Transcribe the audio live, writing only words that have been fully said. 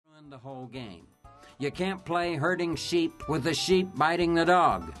the whole game. You can't play herding sheep with the sheep biting the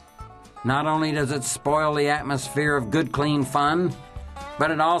dog. Not only does it spoil the atmosphere of good, clean fun,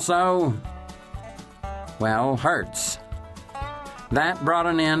 but it also, well, hurts. That brought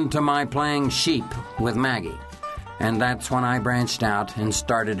an end to my playing sheep with Maggie, and that's when I branched out and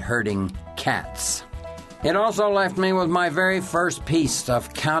started herding cats. It also left me with my very first piece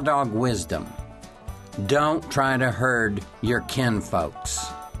of cowdog wisdom. Don't try to herd your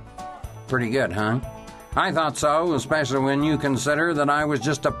kinfolks. Pretty good, huh? I thought so, especially when you consider that I was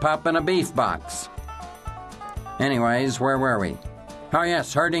just a pup in a beef box. Anyways, where were we? Oh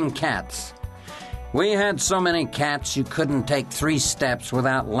yes, herding cats. We had so many cats you couldn't take 3 steps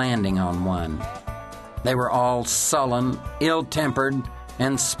without landing on one. They were all sullen, ill-tempered,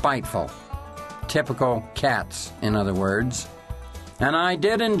 and spiteful. Typical cats, in other words. And I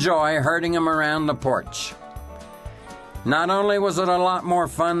did enjoy herding them around the porch. Not only was it a lot more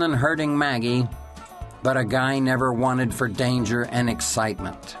fun than herding Maggie, but a guy never wanted for danger and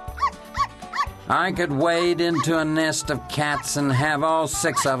excitement. I could wade into a nest of cats and have all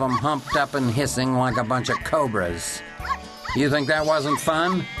 6 of them humped up and hissing like a bunch of cobras. You think that wasn't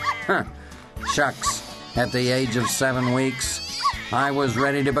fun? Huh. Shucks. At the age of 7 weeks, I was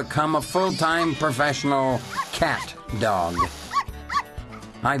ready to become a full-time professional cat dog.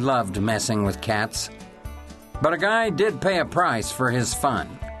 I loved messing with cats. But a guy did pay a price for his fun.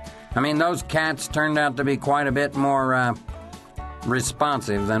 I mean, those cats turned out to be quite a bit more,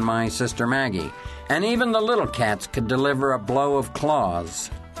 responsive than my sister Maggie. And even the little cats could deliver a blow of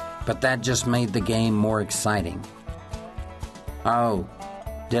claws. But that just made the game more exciting. Oh,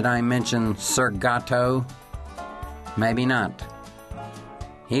 did I mention Sir Gato? Maybe not.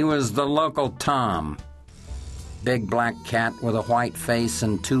 He was the local Tom. Big black cat with a white face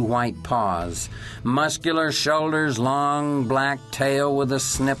and 2 white paws. Muscular shoulders, long black tail with a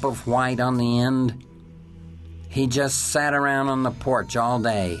snip of white on the end. He just sat around on the porch all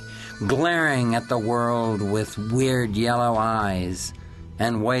day, glaring at the world with weird yellow eyes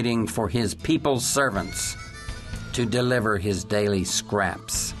and waiting for his people's servants to deliver his daily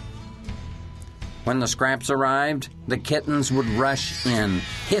scraps. When the scraps arrived, the kittens would rush in,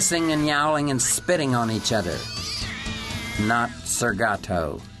 hissing and yowling and spitting on each other. Not Sir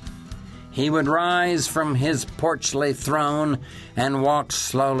Gato. He would rise from his porchly throne and walk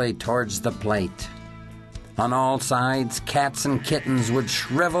slowly towards the plate. On all sides, cats and kittens would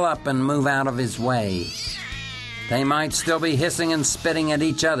shrivel up and move out of his way. They might still be hissing and spitting at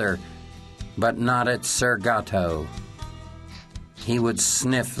each other, but not at Sir Gato. He would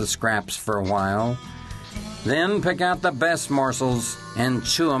sniff the scraps for a while, then pick out the best morsels and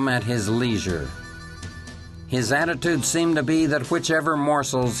chew 'em at his leisure. His attitude seemed to be that whichever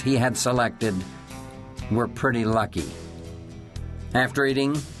morsels he had selected were pretty lucky. After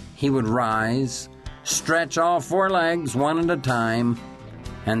eating, he would rise, stretch all 4 legs one at a time,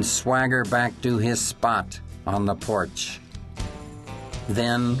 and swagger back to his spot on the porch.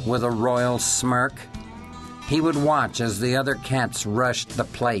 Then, with a royal smirk, he would watch as the other cats rushed the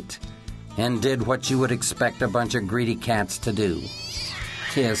plate and did what you would expect a bunch of greedy cats to do.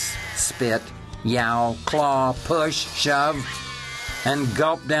 Hiss, spit, yowl, claw, push, shove, and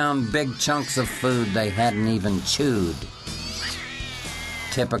gulp down big chunks of food they hadn't even chewed.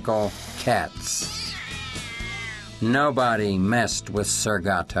 Typical cats. Nobody messed with Sir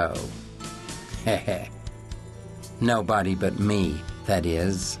Gato. Heh. Nobody but me, that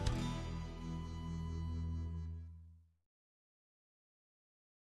is.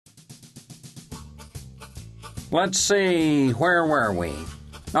 Let's see, where were we?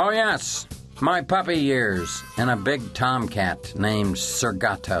 Oh yes, my puppy years and a big tomcat named Sir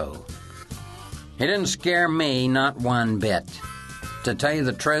Gato. He didn't scare me, not one bit. To tell you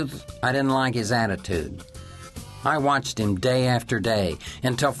the truth, I didn't like his attitude. I watched him day after day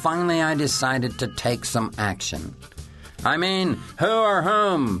until finally I decided to take some action. I mean, who or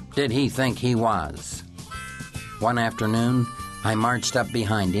whom did he think he was? One afternoon, I marched up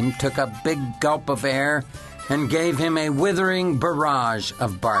behind him, took a big gulp of air, and gave him a withering barrage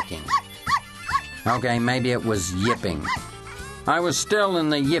of barking. Okay, maybe it was yipping. I was still in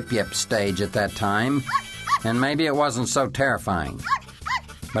the yip-yip stage at that time, and maybe it wasn't so terrifying.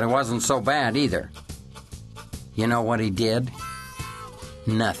 But it wasn't so bad either. You know what he did?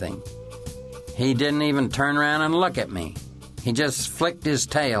 Nothing. He didn't even turn around and look at me. He just flicked his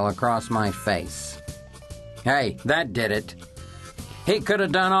tail across my face. Hey, that did it. He could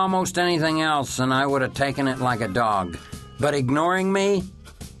have done almost anything else, and I would have taken it like a dog. But ignoring me?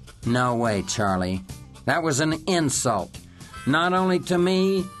 No way, Charlie. That was an insult, not only to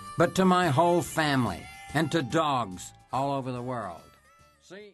me, but to my whole family, and to dogs all over the world.